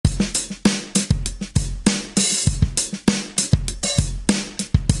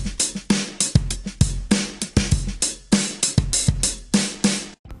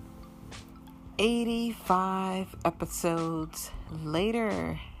85 episodes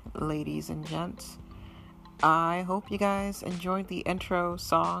later, ladies and gents. I hope you guys enjoyed the intro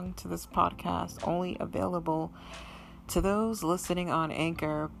song to this podcast, only available to those listening on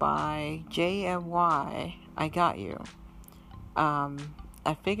Anchor by JMY. I Got You.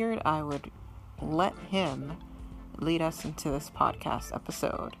 I figured I would let him lead us into this podcast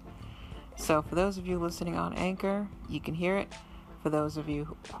episode. So for those of you listening on Anchor, you can hear it. For those of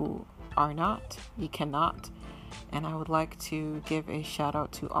you who are not, you cannot. And I would like to give a shout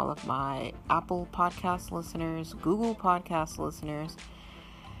out to all of my Apple Podcast listeners, Google Podcast listeners,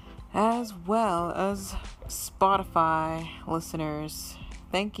 as well as Spotify listeners.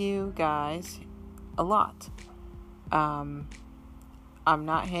 Thank you guys a lot. I'm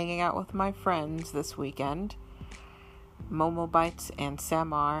not hanging out with my friends this weekend. Momo Bites and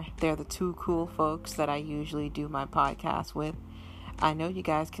Samar, they're the two cool folks that I usually do my podcast with. I know you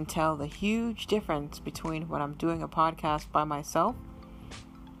guys can tell the huge difference between when I'm doing a podcast by myself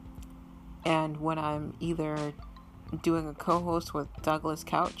and when I'm either doing a co-host with Douglas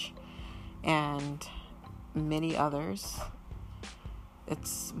Couch and many others.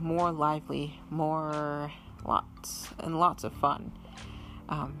 It's more lively, lots of fun.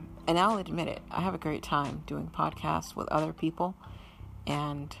 And I'll admit it, I have a great time doing podcasts with other people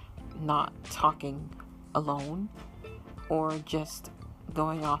and not talking alone or just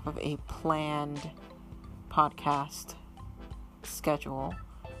going off of a planned podcast schedule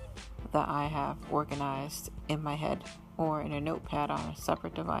that I have organized in my head or in a notepad on a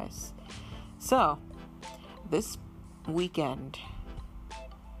separate device. So, this weekend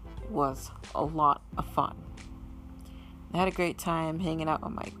was a lot of fun. I had a great time hanging out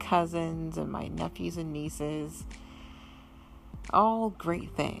with my cousins and my nephews and nieces. All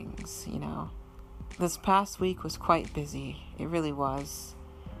great things, you know. This past week was quite busy. It really was.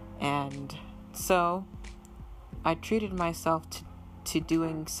 And so I treated myself to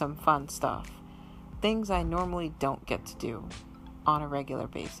doing some fun stuff. Things I normally don't get to do on a regular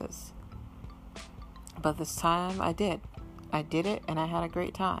basis. But this time I did. I did it and I had a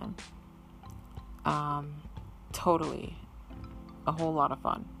great time. Totally. A whole lot of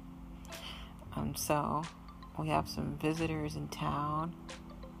fun. So we have some visitors in town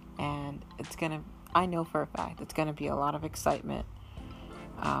and I know for a fact it's gonna be a lot of excitement,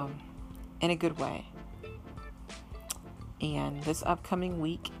 in a good way. And this upcoming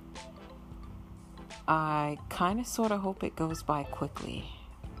week, I kind of sort of hope it goes by quickly,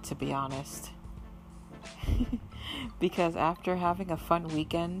 to be honest. Because after having a fun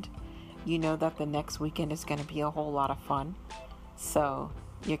weekend, you know that the next weekend is going to be a whole lot of fun. So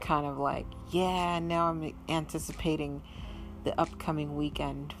you're kind of like, yeah, now I'm anticipating the upcoming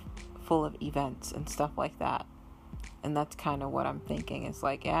weekend full of events and stuff like that. And that's kind of what I'm thinking. It's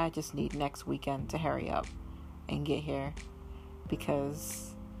like, yeah, I just need next weekend to hurry up and get here.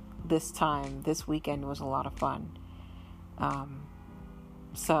 Because this weekend was a lot of fun.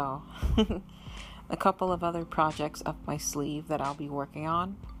 So a couple of other projects up my sleeve that I'll be working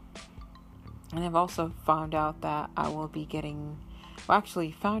on. And I've also found out that I will be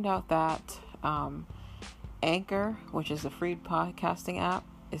found out that Anchor, which is a free podcasting app,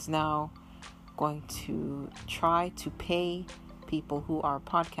 is now going to try to pay people who are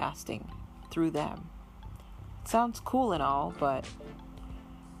podcasting through them. It sounds cool and all, but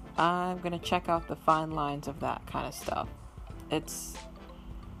I'm going to check out the fine lines of that kind of stuff.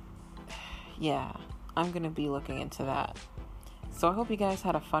 I'm going to be looking into that. So I hope you guys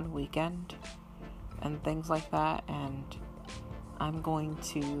had a fun weekend and things like that, and I'm going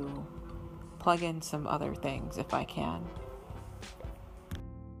to plug in some other things if I can.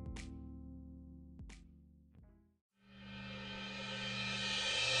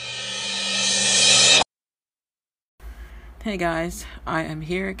 Hey guys, I am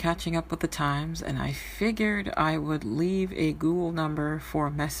here catching up with the times, and I figured I would leave a Google number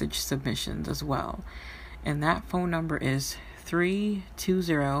for message submissions as well. And that phone number is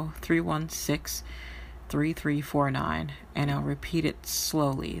 320-316-3349, and I'll repeat it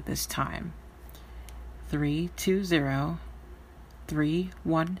slowly this time.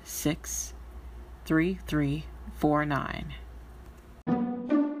 320-316-3349.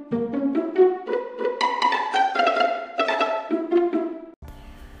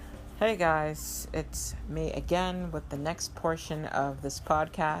 Hey guys, it's me again with the next portion of this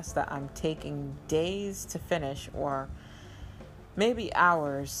podcast that I'm taking days to finish, or maybe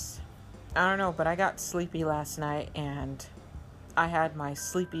hours. I don't know, but I got sleepy last night and I had my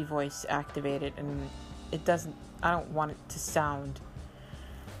sleepy voice activated, and I don't want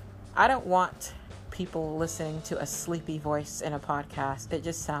people listening to a sleepy voice in a podcast. It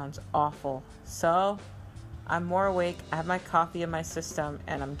just sounds awful. So I'm more awake. I have my coffee in my system,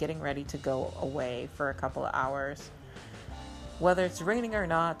 and I'm getting ready to go away for a couple of hours. Whether it's raining or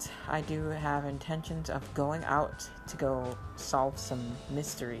not, I do have intentions of going out to go solve some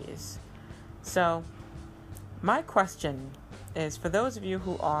mysteries. So, my question is, for those of you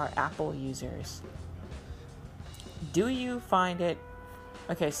who are Apple users, do you find it...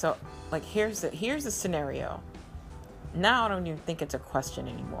 Okay, so, like, here's the scenario. Now I don't even think it's a question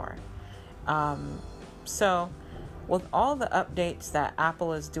anymore. So, with all the updates that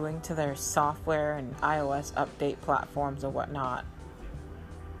Apple is doing to their software and iOS update platforms and whatnot,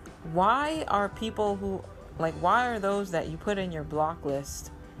 why are those that you put in your block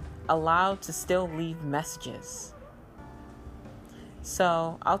list allowed to still leave messages?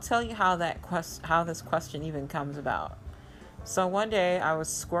 So I'll tell you how this question even comes about. So one day I was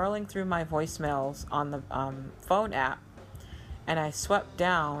scrolling through my voicemails on the phone app, and I swept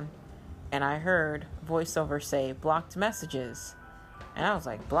down and I heard VoiceOver say blocked messages. And I was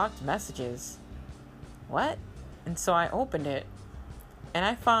like, blocked messages? What? And so I opened it, and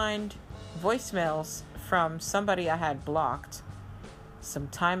I find voicemails from somebody I had blocked some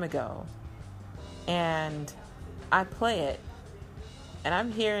time ago. And I play it, and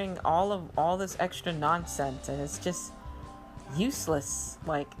I'm hearing all this extra nonsense, and it's just useless.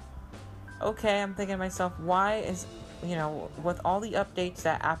 Like, okay, I'm thinking to myself, why is, with all the updates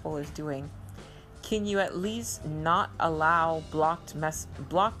that Apple is doing, can you at least not allow blocked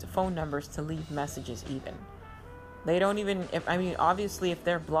phone numbers to leave messages even? They don't even, obviously if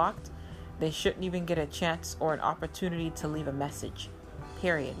they're blocked, they shouldn't even get a chance or an opportunity to leave a message.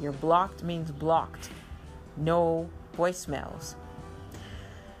 Period. You're blocked means blocked. No voicemails.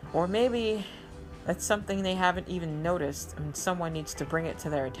 Or maybe that's something they haven't even noticed, and someone needs to bring it to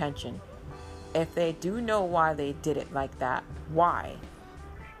their attention. If they do know why they did it like that, why?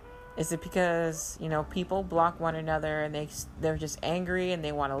 Is it because, people block one another and they're just angry and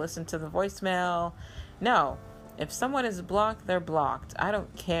they want to listen to the voicemail? No. If someone is blocked, they're blocked. I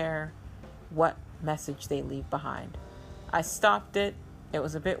don't care what message they leave behind. I stopped it. It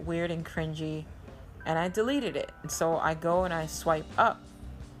was a bit weird and cringy, and I deleted it. And so I go and I swipe up,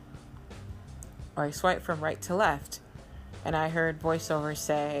 or I swipe from right to left, and I heard VoiceOver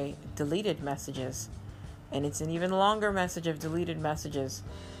say deleted messages, and it's an even longer message of deleted messages,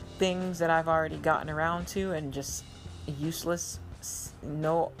 things that I've already gotten around to, and just useless,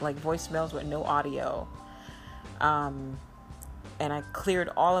 voicemails with no audio. And I cleared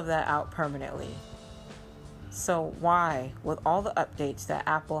all of that out permanently. So why, with all the updates that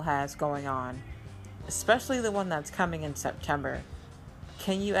Apple has going on, especially the one that's coming in September,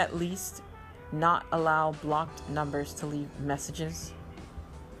 can you at least not allow blocked numbers to leave messages?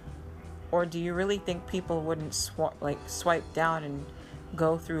 Or do you really think people wouldn't swipe down and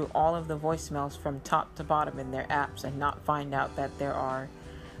go through all of the voicemails from top to bottom in their apps and not find out that there are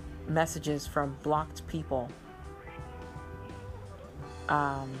messages from blocked people?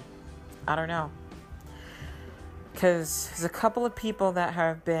 I don't know. Because there's a couple of people that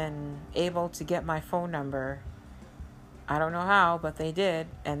have been able to get my phone number. I don't know how, but they did,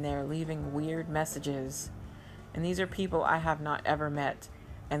 and they're leaving weird messages. And these are people I have not ever met,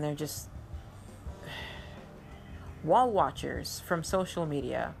 and they're just wall watchers from social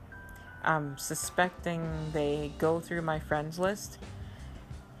media. I'm suspecting they go through my friends list,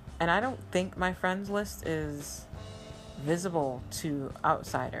 and I don't think my friends list is visible to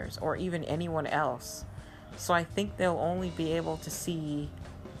outsiders or even anyone else. So I think they'll only be able to see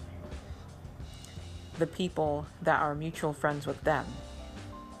the people that are mutual friends with them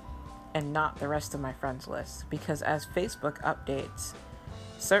and not the rest of my friends list. Because as Facebook updates,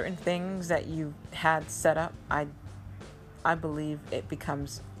 certain things that you had set up, I believe it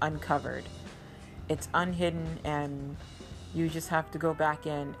becomes uncovered. It's unhidden, and you just have to go back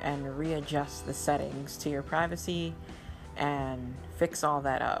in and readjust the settings to your privacy and fix all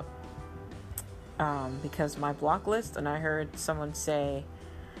that up. Because my block list, and I heard someone say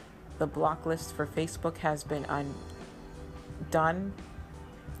the block list for Facebook has been undone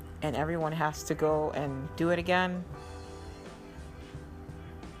and everyone has to go and do it again.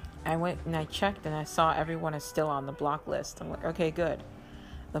 I went and I checked and I saw everyone is still on the block list. I'm like, okay, good.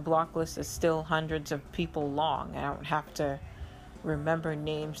 The block list is still hundreds of people long. I don't have to remember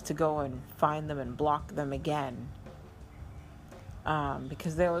names to go and find them and block them again.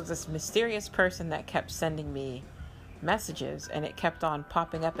 Because there was this mysterious person that kept sending me messages, and it kept on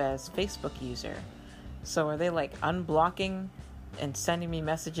popping up as Facebook user. So are they unblocking and sending me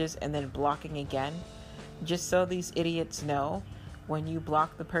messages and then blocking again, just so these idiots know when you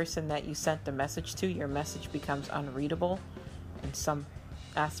block the person that you sent the message to, your message becomes unreadable in some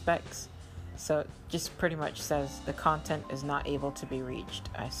aspects. So it just pretty much says the content is not able to be reached.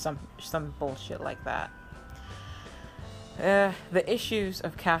 Some bullshit like that. The issues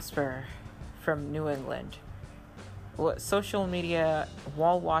of Casper from New England. What social media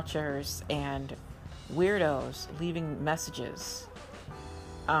wall watchers and weirdos leaving messages.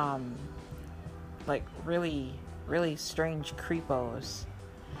 Like really, really strange creepos.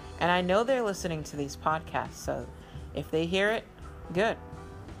 And I know they're listening to these podcasts, so if they hear it, good.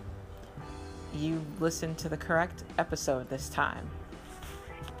 You listened to the correct episode this time.